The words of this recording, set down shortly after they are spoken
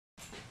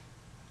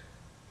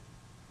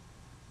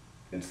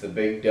It's the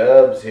big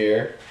dubs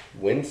here,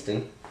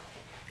 Winston.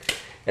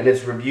 And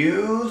it's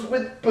Reviews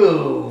with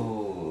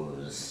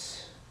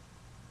Booze.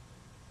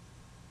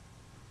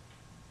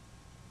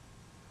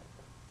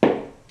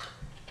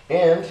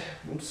 And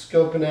I'm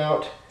scoping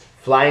out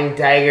Flying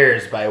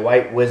Daggers by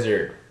White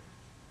Wizzard.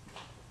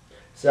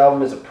 This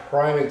album is a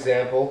prime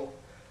example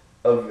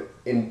of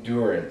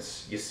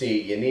endurance. You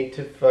see, you need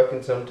to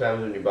fucking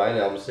sometimes when you buy an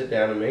album, sit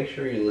down and make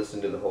sure you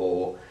listen to the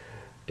whole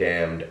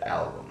damned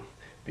album.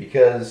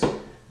 Because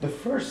the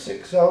first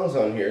 6 songs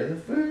on here,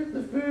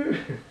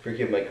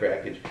 forgive my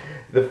crackage,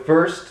 the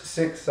first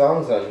 6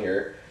 songs on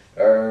here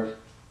are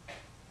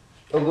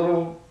a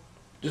little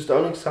just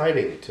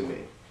unexciting to me.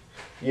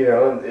 You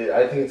know,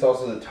 I think it's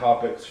also the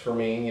topics for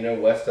me. You know,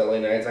 West LA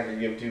Nights, I could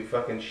give 2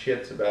 fucking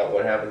shits about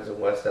what happens in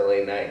West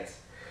LA Nights.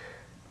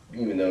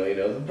 Even though, you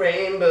know, the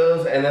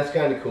rainbows, and that's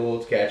kind of cool,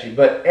 it's catchy.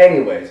 But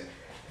anyways,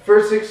 the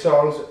first 6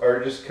 songs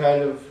are just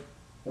kind of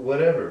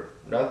whatever,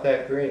 not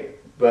that great.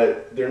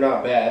 But they're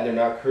not bad, they're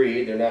not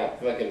Creed, they're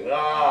not fucking,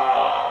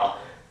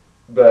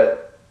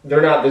 but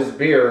they're not this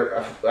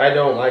beer. I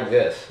don't like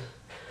this.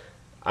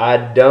 I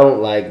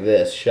don't like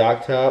this.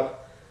 Shock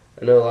Top.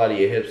 I know a lot of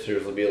you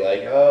hipsters will be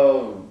like,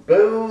 oh,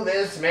 boo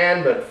this,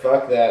 man, but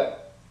fuck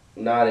that.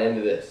 Not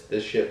into this.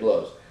 This shit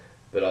blows.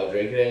 But I'll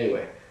drink it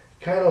anyway.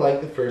 Kind of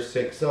like the first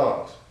 6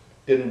 songs.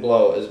 Didn't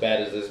blow as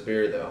bad as this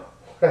beer, though.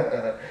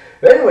 But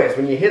anyways,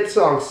 when you hit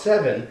song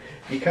 7,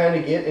 you kind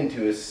of get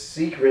into a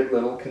secret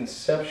little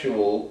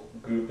conceptual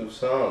group of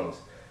songs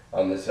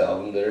on this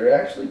album that are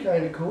actually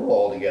kind of cool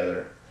all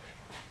together.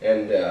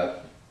 And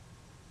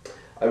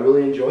I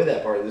really enjoy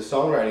that part. The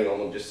songwriting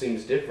almost just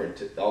seems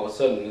different. All of a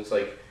sudden, it's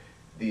like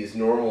these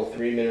normal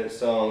 3-minute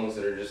songs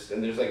that are just,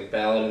 and there's like a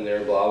ballad in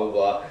there, blah, blah,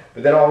 blah.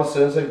 But then all of a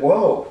sudden, it's like,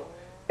 whoa,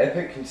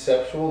 epic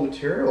conceptual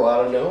material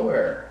out of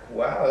nowhere.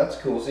 Wow, that's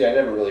cool. See, I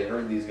never really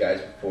heard these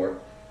guys before.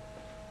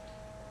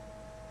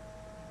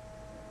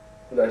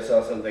 But I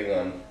saw something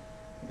on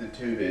the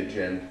tubage,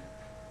 and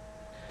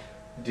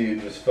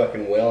dude was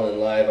fucking wailing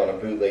live on a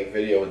bootleg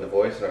video with the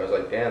voice, and I was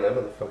like, damn, that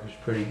motherfucker's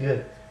pretty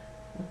good.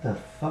 What the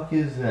fuck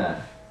is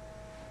that?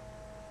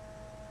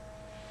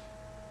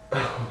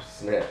 Oh,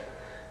 snap.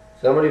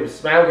 Somebody was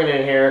smoking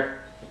in here.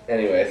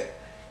 Anyways.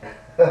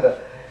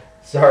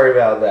 Sorry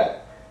about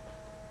that.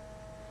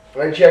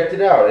 I checked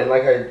it out, and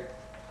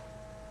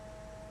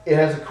it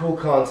has a cool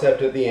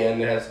concept at the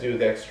end. It has to do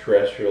with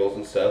extraterrestrials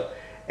and stuff.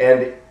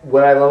 And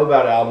what I love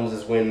about albums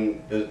is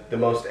when the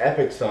most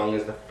epic song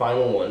is the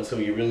final one, so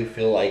you really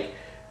feel like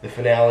the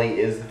finale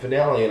is the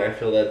finale, and I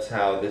feel that's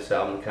how this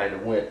album kind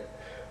of went.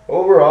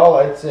 Overall,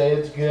 I'd say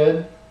it's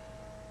good.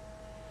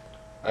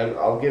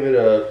 I'll give it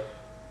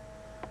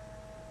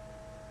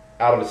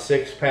out of a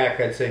 6-pack,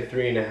 I'd say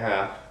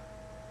 3.5,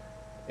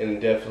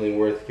 and definitely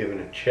worth giving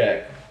a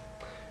check.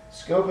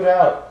 Scope it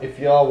out if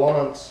y'all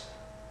want.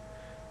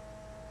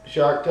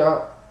 Shock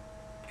Top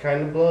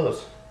kind of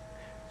blows.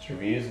 It's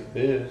Reviews with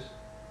Booze.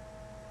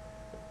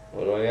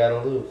 What do I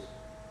gotta lose?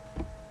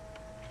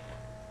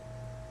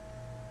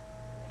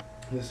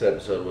 This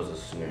episode was a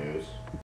snooze.